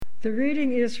The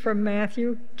reading is from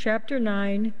Matthew chapter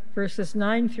 9, verses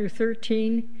 9 through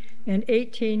 13 and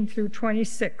 18 through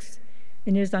 26,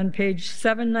 and is on page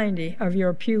 790 of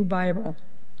your Pew Bible.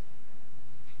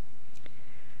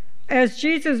 As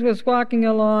Jesus was walking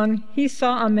along, he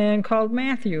saw a man called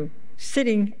Matthew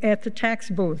sitting at the tax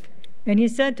booth, and he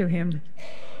said to him,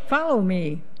 "Follow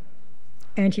me."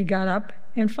 And he got up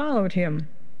and followed him.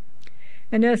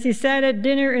 And as he sat at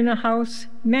dinner in the house,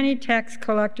 many tax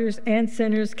collectors and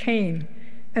sinners came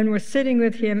and were sitting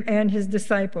with him and his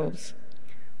disciples.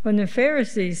 When the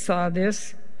Pharisees saw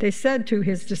this, they said to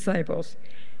his disciples,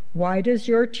 "Why does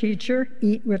your teacher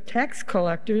eat with tax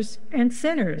collectors and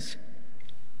sinners?"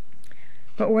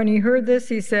 But when he heard this,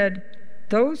 he said,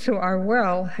 "Those who are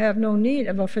well have no need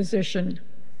of a physician,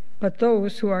 but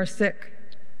those who are sick.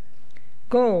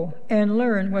 Go and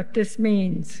learn what this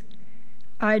means.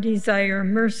 I desire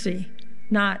mercy,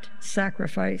 not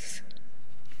sacrifice.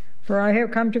 For I have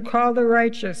come to call the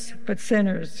righteous, but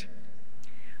sinners."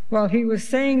 While he was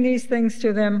saying these things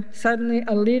to them, suddenly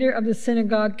a leader of the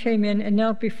synagogue came in and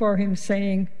knelt before him,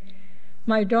 saying,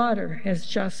 "My daughter has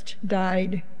just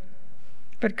died.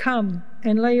 But come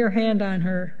and lay your hand on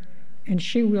her, and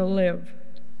she will live."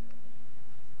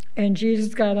 And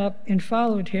Jesus got up and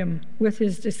followed him with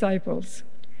his disciples.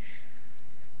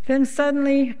 Then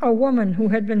suddenly a woman who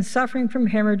had been suffering from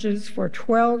hemorrhages for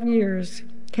 12 years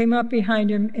came up behind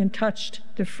him and touched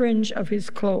the fringe of his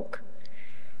cloak.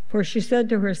 For she said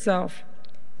to herself,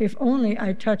 "If only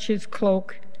I touch his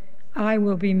cloak, I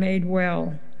will be made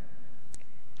well."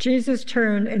 Jesus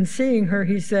turned, and seeing her,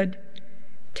 he said,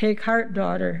 "Take heart,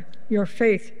 daughter, your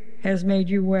faith has made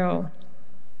you well."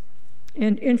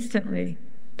 And instantly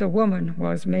the woman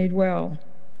was made well.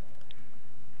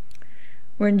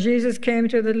 When Jesus came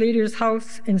to the leader's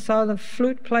house and saw the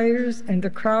flute players and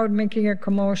the crowd making a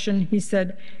commotion, he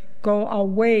said, "Go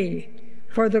away,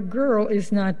 for the girl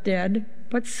is not dead,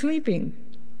 but sleeping."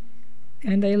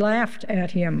 And they laughed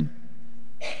at him.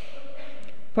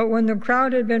 But when the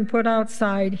crowd had been put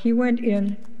outside, he went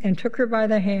in and took her by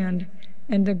the hand,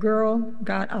 and the girl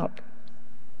got up.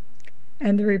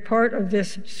 And the report of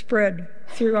this spread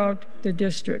throughout the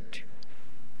district.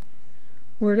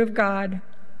 Word of God,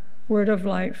 word of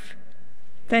life.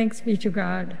 Thanks be to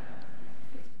God.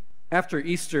 After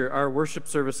Easter, our worship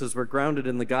services were grounded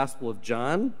in the Gospel of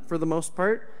John for the most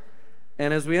part.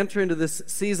 And as we enter into this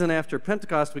season after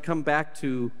Pentecost, we come back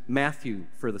to Matthew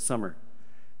for the summer.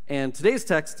 And today's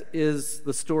text is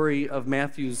the story of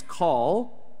Matthew's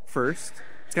call first.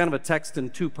 It's kind of a text in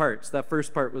two parts. That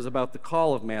first part was about the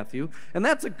call of Matthew. And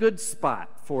that's a good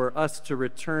spot for us to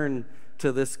return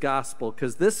to this gospel,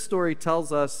 because this story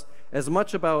tells us as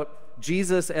much about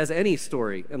Jesus as any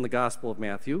story in the Gospel of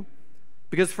Matthew.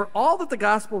 Because for all that the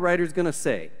gospel writer is going to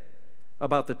say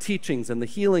about the teachings and the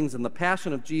healings and the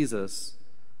passion of Jesus,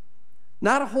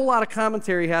 not a whole lot of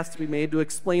commentary has to be made to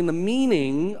explain the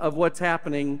meaning of what's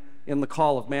happening in the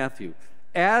call of Matthew.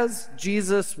 As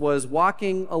Jesus was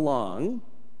walking along,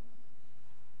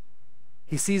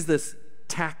 he sees this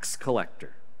tax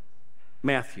collector,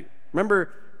 Matthew.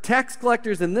 Remember, tax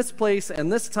collectors in this place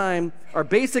and this time are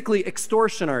basically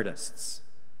extortion artists.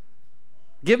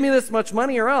 Give me this much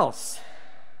money or else.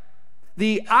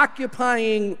 The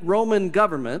occupying Roman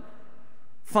government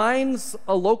finds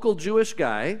a local Jewish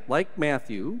guy like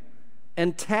Matthew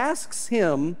and tasks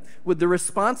him with the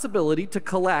responsibility to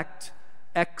collect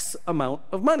X amount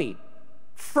of money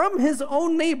from his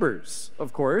own neighbors,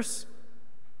 of course.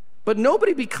 But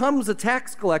nobody becomes a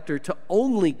tax collector to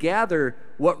only gather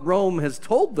what Rome has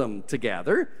told them to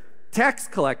gather. Tax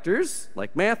collectors,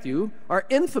 like Matthew, are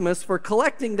infamous for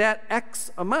collecting that X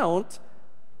amount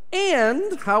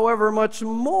and however much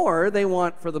more they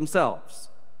want for themselves.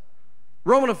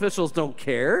 Roman officials don't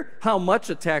care how much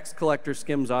a tax collector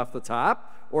skims off the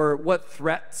top or what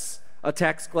threats a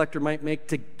tax collector might make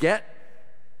to get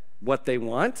what they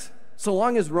want, so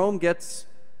long as Rome gets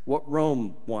what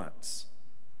Rome wants.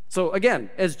 So again,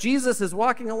 as Jesus is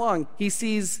walking along, he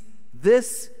sees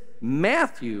this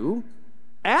Matthew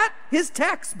at his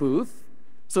tax booth.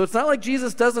 So it's not like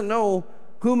Jesus doesn't know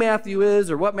who Matthew is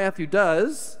or what Matthew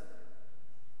does.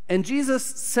 And Jesus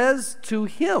says to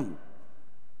him,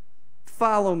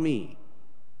 "Follow me."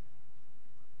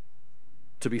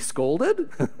 To be scolded?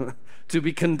 To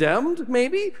be condemned,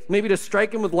 maybe? Maybe to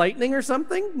strike him with lightning or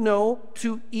something? No,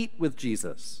 to eat with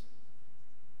Jesus.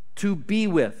 To be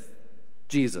with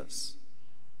Jesus.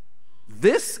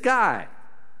 This guy,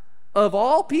 of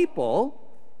all people,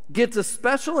 gets a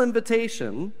special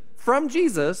invitation from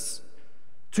Jesus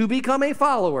to become a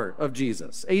follower of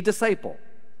Jesus, a disciple.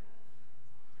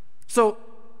 So,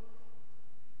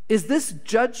 is this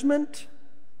judgment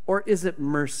or is it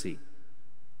mercy?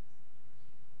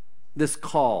 This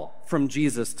call from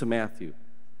Jesus to Matthew.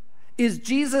 Is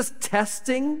Jesus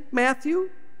testing Matthew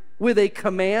with a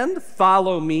command,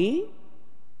 follow me,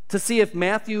 to see if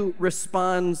Matthew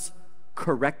responds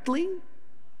correctly?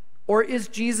 Or is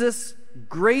Jesus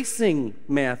gracing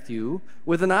Matthew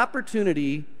with an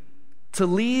opportunity to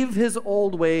leave his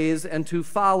old ways and to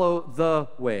follow the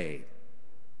way?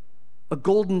 A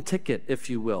golden ticket, if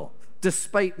you will,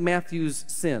 despite Matthew's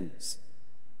sins.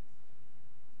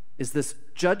 Is this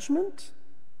judgment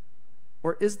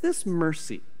or is this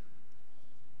mercy?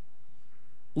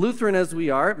 Lutheran as we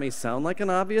are, it may sound like an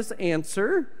obvious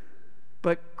answer,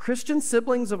 but Christian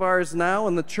siblings of ours now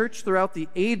and the church throughout the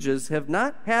ages have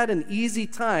not had an easy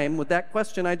time with that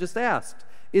question I just asked.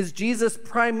 Is Jesus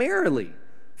primarily,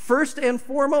 first and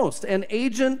foremost, an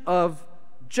agent of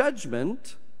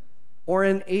judgment or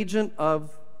an agent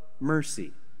of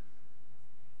mercy?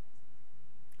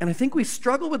 And I think we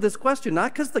struggle with this question,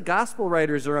 not because the gospel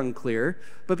writers are unclear,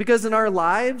 but because in our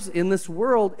lives, in this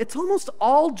world, it's almost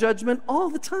all judgment all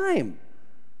the time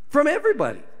from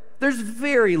everybody. There's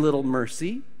very little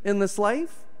mercy in this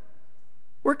life.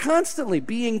 We're constantly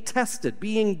being tested,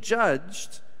 being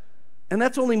judged, and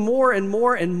that's only more and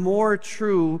more and more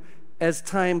true as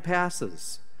time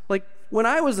passes. Like when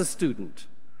I was a student,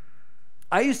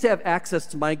 I used to have access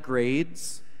to my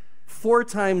grades 4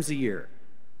 times a year.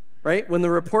 Right? When the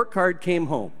report card came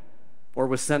home or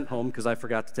was sent home because I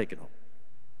forgot to take it home.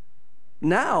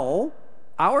 Now,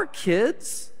 our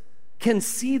kids can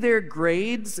see their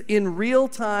grades in real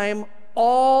time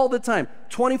all the time,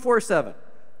 24/7.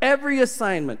 Every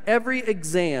assignment, every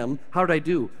exam, how did I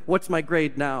do? What's my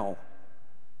grade now?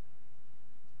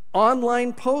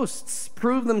 Online posts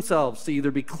prove themselves to either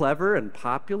be clever and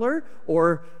popular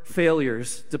or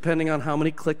failures, depending on how many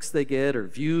clicks they get or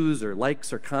views or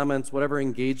likes or comments, whatever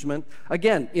engagement.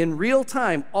 Again, in real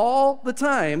time, all the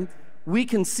time, we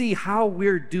can see how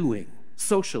we're doing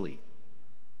socially.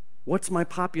 What's my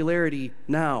popularity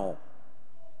now?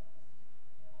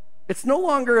 It's no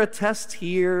longer a test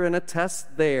here and a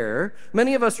test there.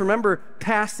 Many of us remember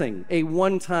passing a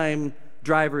one-time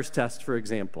driver's test, for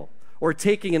example, or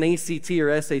taking an ACT or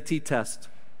SAT test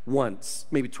once,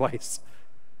 maybe twice.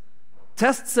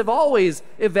 Tests have always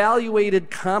evaluated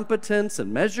competence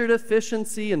and measured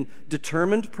efficiency and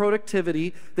determined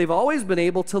productivity. They've always been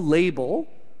able to label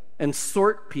and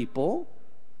sort people.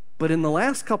 But in the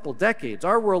last couple decades,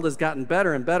 our world has gotten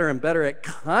better and better and better at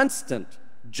constant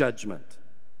judgment.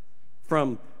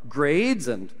 From grades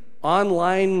and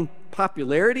online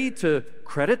popularity to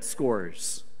credit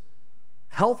scores,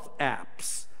 health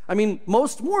apps. I mean,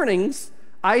 most mornings,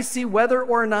 I see whether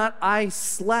or not I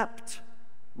slept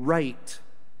right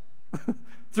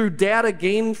through data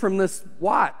gained from this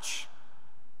watch,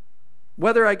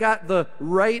 whether I got the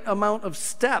right amount of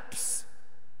steps,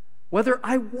 whether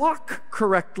I walk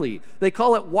correctly. They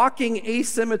call it walking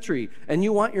asymmetry, and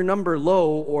you want your number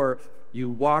low or you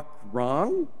walk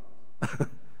wrong.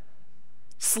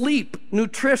 Sleep,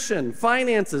 nutrition,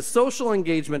 finances, social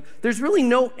engagement. There's really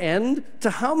no end to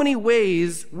how many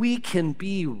ways we can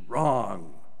be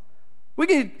wrong. We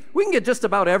can get just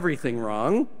about everything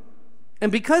wrong.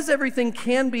 And because everything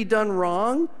can be done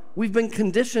wrong, we've been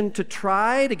conditioned to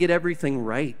try to get everything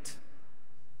right,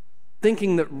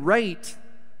 thinking that right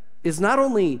is not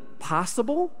only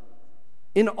possible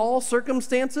in all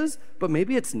circumstances, but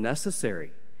maybe it's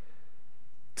necessary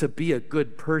to be a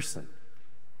good person.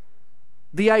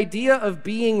 The idea of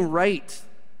being right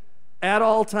at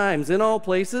all times, in all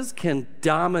places, can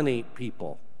dominate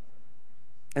people.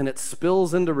 And it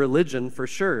spills into religion for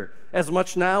sure, as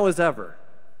much now as ever.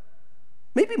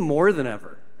 Maybe more than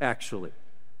ever, actually.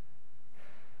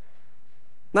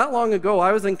 Not long ago,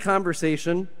 I was in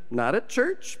conversation, not at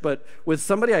church, but with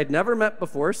somebody I'd never met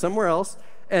before, somewhere else,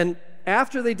 and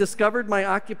after they discovered my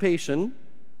occupation,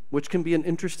 which can be an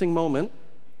interesting moment,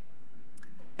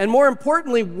 and more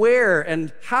importantly, where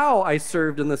and how I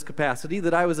served in this capacity,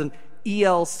 that I was an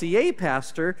ELCA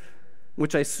pastor,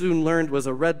 which I soon learned was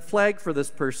a red flag for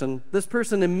this person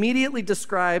immediately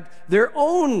described their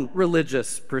own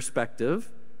religious perspective,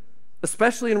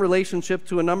 especially in relationship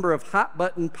to a number of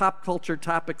hot-button pop culture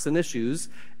topics and issues,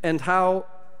 and how,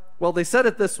 well, they said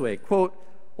it this way, quote,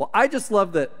 "Well, I just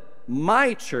love that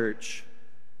my church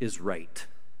is right."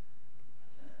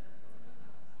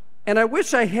 And I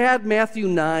wish I had Matthew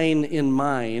 9 in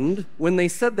mind when they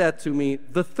said that to me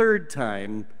the third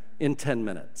time in 10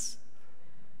 minutes.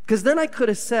 Because then I could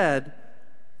have said,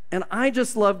 and I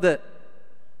just love that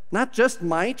not just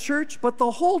my church, but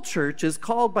the whole church is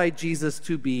called by Jesus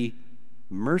to be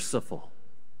merciful.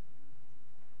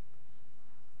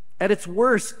 At its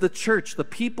worst, the church, the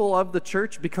people of the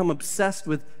church, become obsessed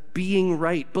with being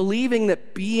right, believing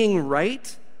that being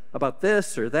right about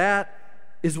this or that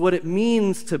is what it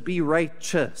means to be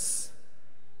righteous.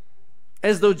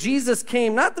 As though Jesus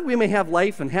came, not that we may have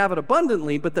life and have it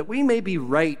abundantly, but that we may be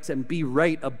right and be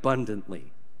right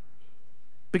abundantly.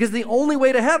 Because the only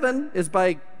way to heaven is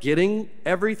by getting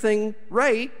everything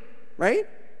right, right?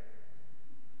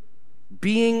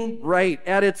 Being right.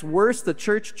 At its worst, the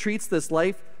church treats this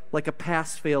life like a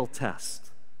pass-fail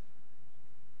test.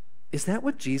 Is that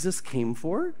what Jesus came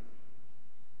for?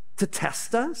 To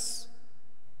test us?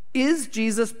 Is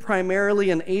Jesus primarily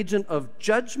an agent of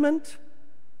judgment,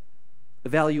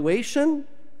 evaluation,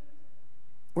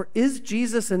 or is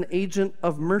Jesus an agent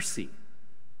of mercy?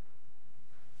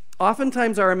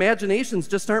 Oftentimes our imaginations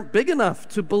just aren't big enough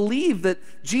to believe that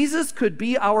Jesus could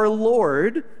be our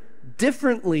Lord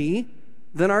differently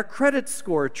than our credit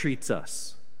score treats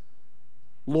us,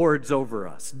 lords over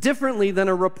us, differently than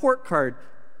a report card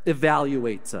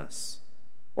evaluates us,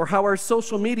 or how our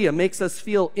social media makes us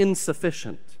feel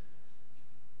insufficient.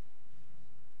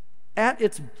 At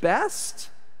its best,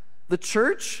 the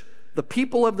church, the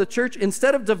people of the church,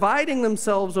 instead of dividing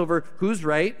themselves over who's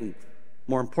right and,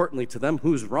 more importantly to them,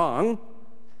 who's wrong,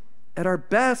 at our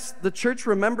best, the church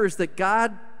remembers that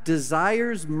God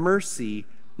desires mercy,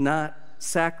 not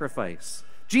sacrifice.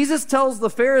 Jesus tells the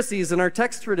Pharisees in our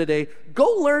text for today, go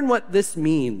learn what this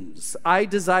means. I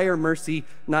desire mercy,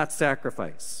 not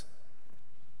sacrifice.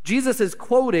 Jesus is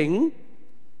quoting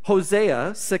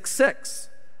Hosea 6:6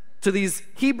 to these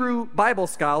Hebrew Bible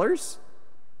scholars,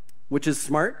 which is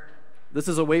smart. This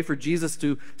is a way for Jesus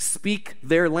to speak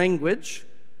their language.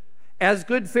 As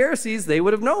good Pharisees, they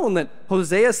would have known that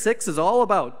Hosea 6 is all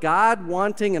about God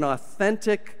wanting an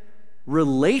authentic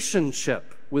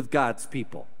relationship with God's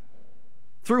people.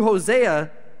 Through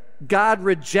Hosea, God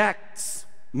rejects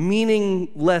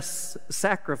meaningless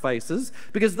sacrifices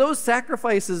because those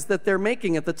sacrifices that they're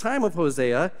making at the time of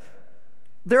Hosea,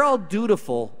 they're all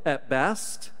dutiful at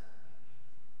best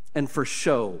and for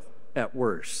show at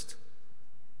worst.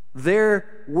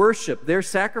 Their worship, their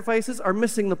sacrifices are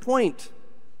missing the point.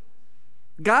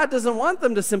 God doesn't want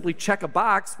them to simply check a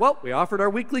box. Well, we offered our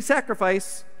weekly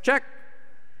sacrifice. Check.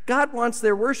 God wants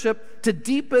their worship to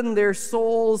deepen their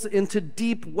souls into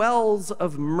deep wells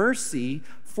of mercy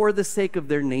for the sake of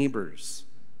their neighbors.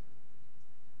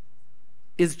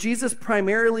 Is Jesus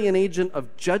primarily an agent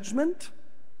of judgment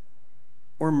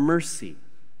or mercy?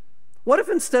 What if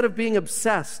instead of being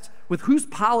obsessed with whose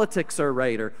politics are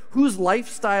right or whose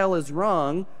lifestyle is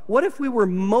wrong, what if we were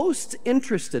most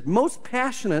interested, most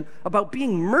passionate about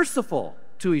being merciful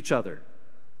to each other?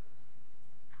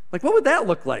 Like, what would that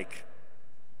look like?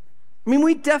 I mean,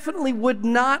 we definitely would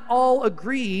not all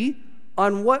agree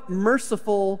on what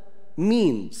merciful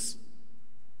means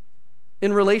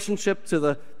in relationship to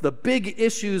the big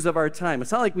issues of our time.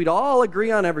 It's not like we'd all agree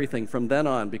on everything from then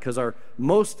on because our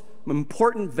most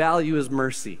important value is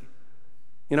mercy.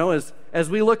 You know, as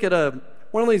we look at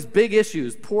one of these big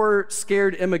issues, poor,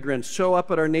 scared immigrants show up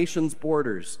at our nation's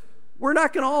borders, we're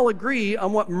not going to all agree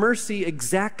on what mercy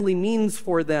exactly means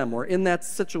for them or in that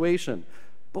situation.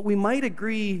 But we might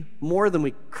agree more than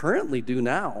we currently do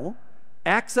now.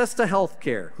 Access to health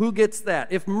care, who gets that?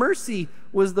 If mercy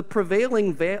was the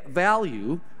prevailing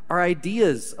value, our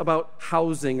ideas about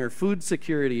housing or food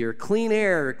security or clean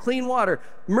air or clean water,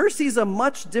 mercy is a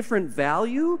much different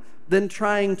value than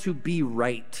trying to be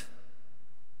right.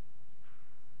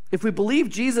 If we believe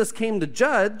Jesus came to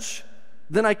judge,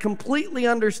 then I completely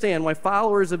understand why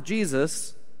followers of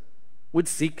Jesus would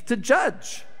seek to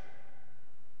judge.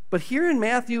 But here in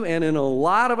Matthew and in a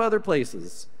lot of other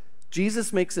places,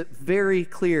 Jesus makes it very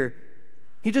clear.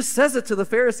 He just says it to the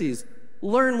Pharisees,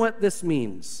 learn what this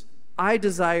means. I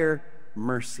desire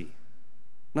mercy,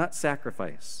 not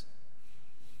sacrifice.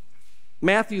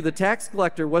 Matthew, the tax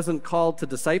collector, wasn't called to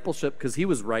discipleship because he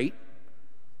was right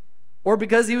or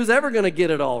because he was ever going to get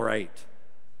it all right.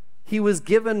 He was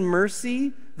given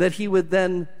mercy that he would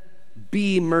then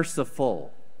be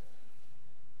merciful.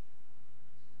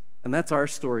 And that's our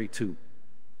story too.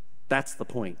 That's the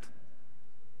point.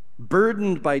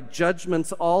 Burdened by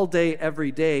judgments all day,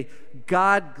 every day,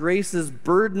 God graces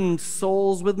burdened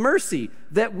souls with mercy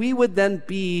that we would then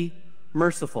be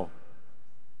merciful.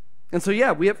 And so,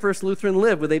 yeah, we at First Lutheran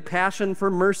live with a passion for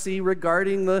mercy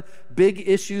regarding the big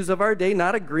issues of our day,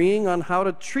 not agreeing on how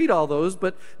to treat all those,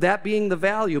 but that being the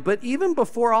value. But even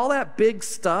before all that big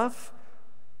stuff,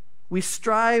 we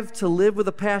strive to live with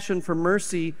a passion for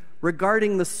mercy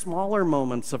regarding the smaller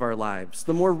moments of our lives,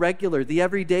 the more regular, the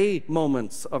everyday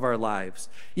moments of our lives.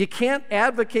 You can't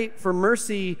advocate for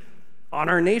mercy on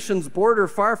our nation's border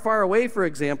far, far away, for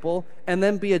example, and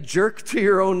then be a jerk to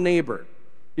your own neighbor,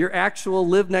 your actual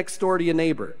live next door to you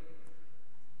neighbor.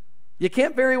 You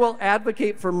can't very well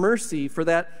advocate for mercy for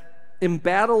that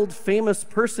embattled famous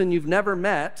person you've never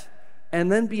met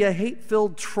and then be a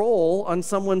hate-filled troll on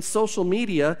someone's social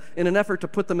media in an effort to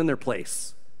put them in their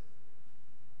place.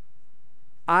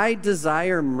 I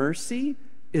desire mercy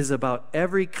is about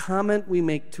every comment we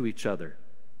make to each other,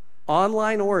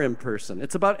 online or in person.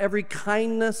 It's about every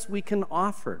kindness we can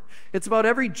offer. It's about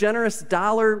every generous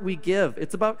dollar we give.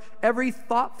 It's about every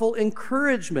thoughtful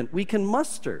encouragement we can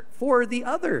muster for the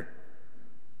other.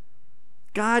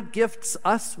 God gifts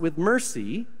us with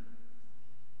mercy,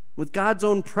 with God's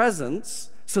own presence,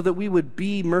 so that we would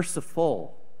be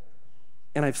merciful.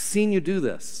 And I've seen you do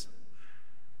this.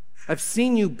 I've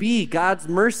seen you be God's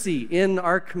mercy in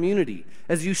our community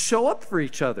as you show up for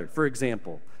each other, for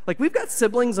example. Like, we've got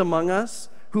siblings among us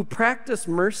who practice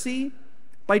mercy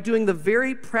by doing the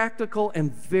very practical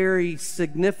and very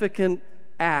significant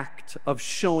act of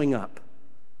showing up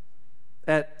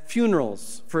at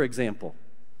funerals, for example,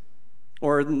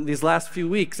 or in these last few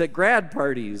weeks at grad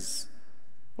parties,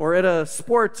 or at a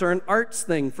sports or an arts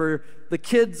thing for the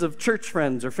kids of church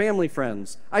friends or family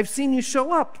friends. I've seen you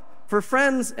show up for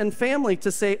friends and family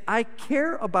to say, I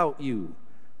care about you.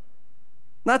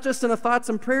 Not just in a thoughts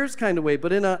and prayers kind of way,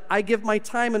 but in a I give my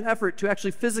time and effort to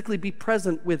actually physically be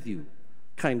present with you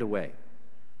kind of way.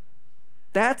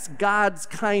 That's God's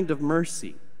kind of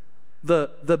mercy,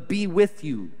 the be with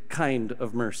you kind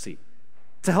of mercy,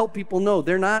 to help people know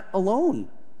they're not alone.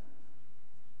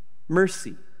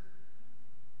 Mercy,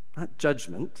 not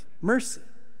judgment, mercy.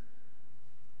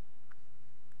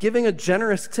 Giving a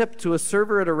generous tip to a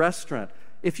server at a restaurant.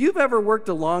 If you've ever worked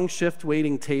a long shift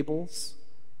waiting tables,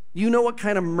 you know what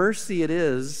kind of mercy it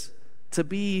is to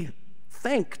be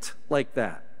thanked like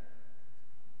that.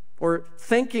 Or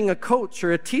thanking a coach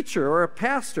or a teacher or a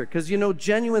pastor, because you know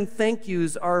genuine thank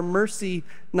yous are mercy,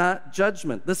 not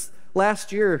judgment. This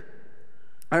last year,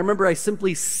 I remember I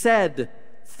simply said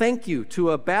thank you to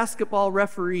a basketball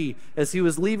referee as he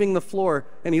was leaving the floor,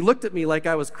 and he looked at me like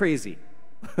I was crazy.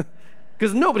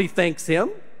 Because nobody thanks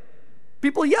him.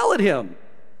 People yell at him.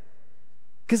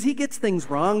 Because he gets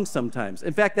things wrong sometimes.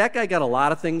 In fact, that guy got a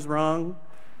lot of things wrong.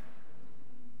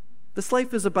 This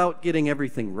life is about getting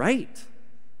everything right.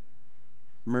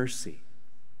 Mercy.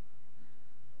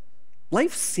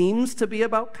 Life seems to be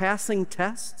about passing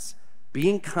tests,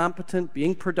 being competent,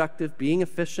 being productive, being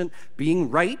efficient, being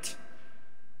right,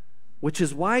 which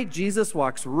is why Jesus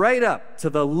walks right up to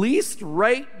the least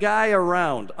right guy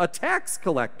around, a tax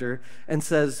collector, and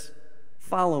says,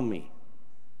 follow me.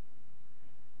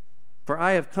 For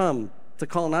I have come to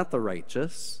call not the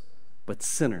righteous, but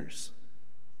sinners.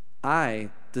 I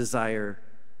desire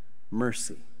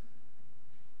mercy.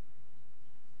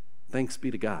 Thanks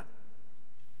be to God.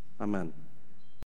 Amen.